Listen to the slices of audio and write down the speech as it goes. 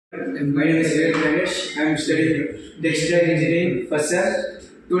My name is GNANESH. I am studying textile engineering first sem.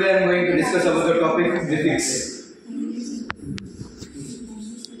 Today I am going to discuss about the topic PREFIX.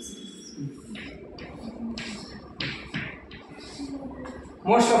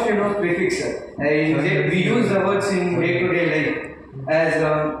 Most of you know PREFIX. We use the words in day-to-day life. As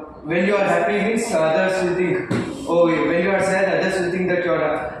when you are happy means others will think, oh, when you are sad, others will think that you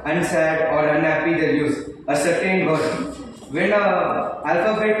are unsad or unhappy. They use a certain word. When an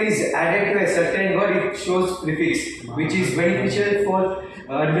alphabet is added to a certain word, it shows prefix, which is beneficial for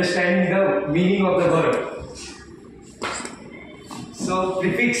understanding the meaning of the word. So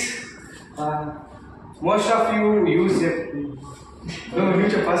prefix, most of you use it. No,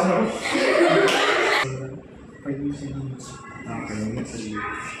 use your personal.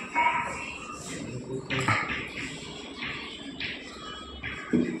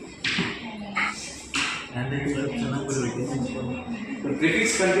 The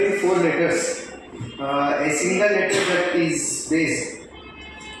prefix contains 4 letters. A single letter that is base.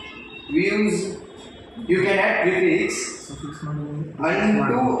 You can add prefix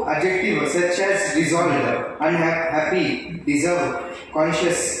unto adjectives such as resolved, unhappy, deserved,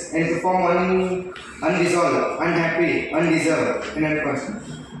 conscious, and to form unresolved, unhappy, undeserved, and unconscious.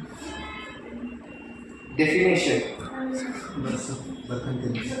 Definition.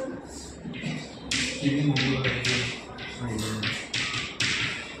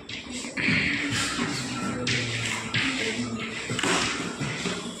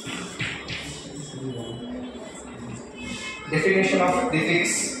 Definition of prefix.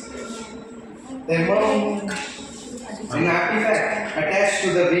 A noun, an artifact attached to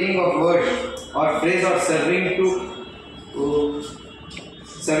the being of word or phrase or serving to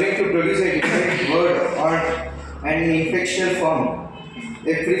produce a different word or an inflectional form.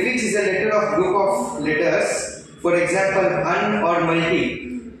 A prefix is a letter of group of letters, for example, un or multi,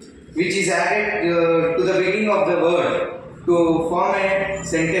 which is added to the beginning of the word to form a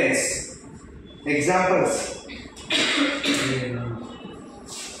sentence. Examples.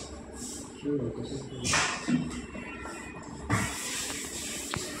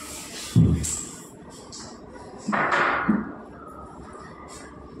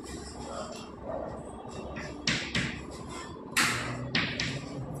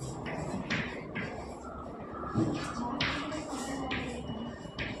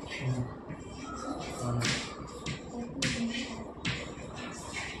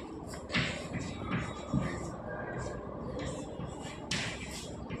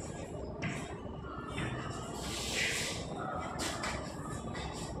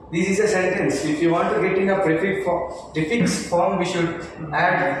 This is a sentence. If you want to get in a prefix form, we should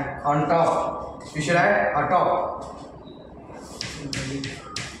add on top. We should add a top.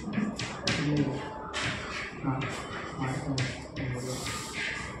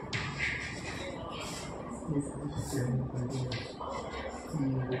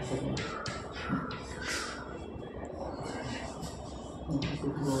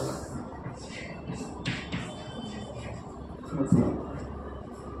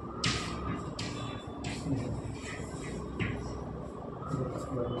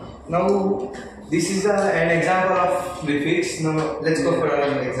 Now, this is an example of prefix. Now, let's go for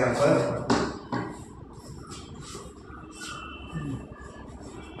another example.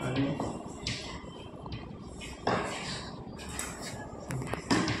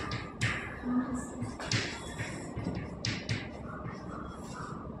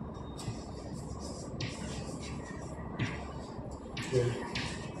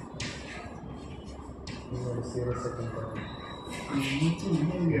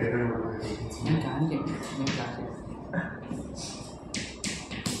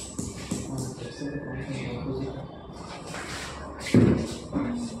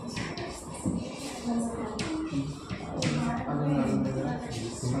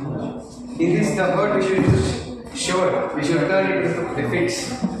 In this, the word we should use sure. We should turn it into prefix.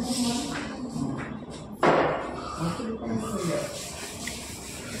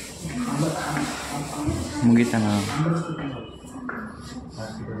 Mungkin na.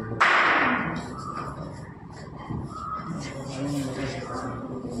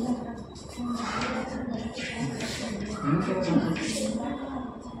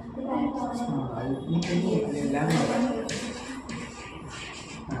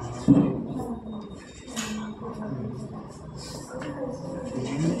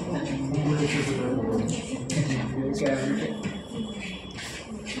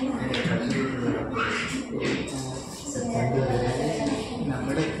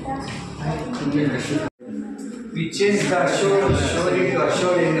 We change the assured into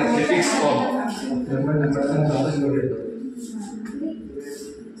assured in the prefix form.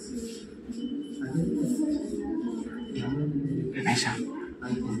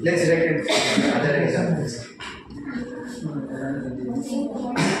 Let's write in other examples.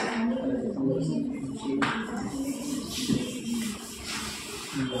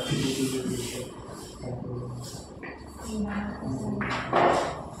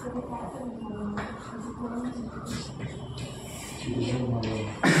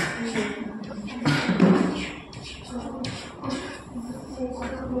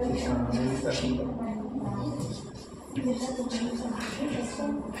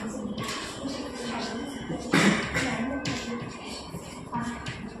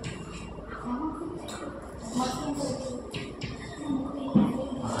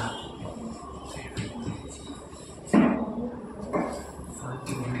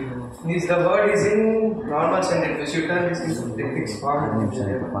 This the word is in normal sentence. You turn this into prefix form.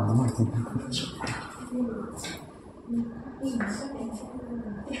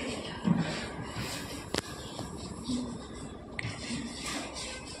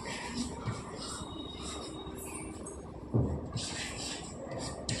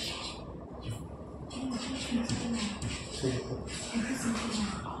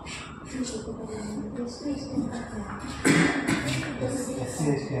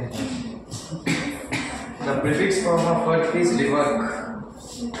 The prefix form of word is rework.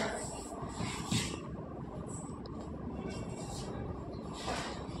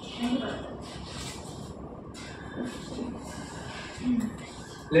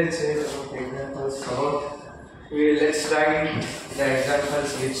 Let's say examples about. Let's try the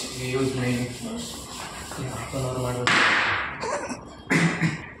examples which we use mainly.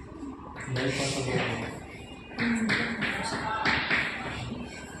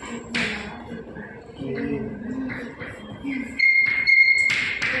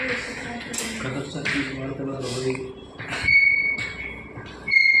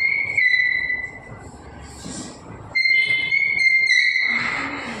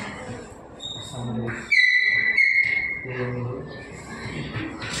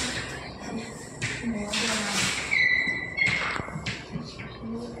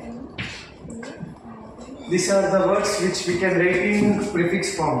 These are the words which we can write in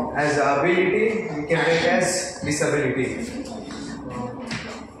prefix form. As ability, we can write as disability.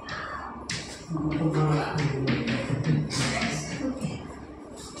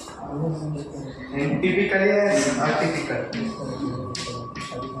 And typically as atypical.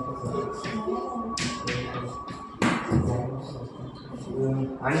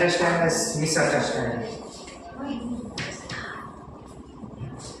 Understand as misunderstand.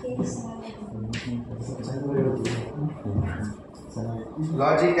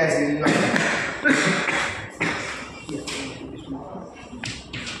 Logic as illogical.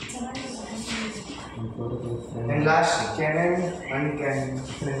 And last, canon, uncanon.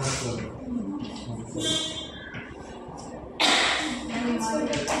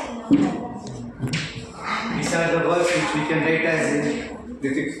 These are the words which we can write as in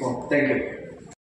prefix form. Thank you.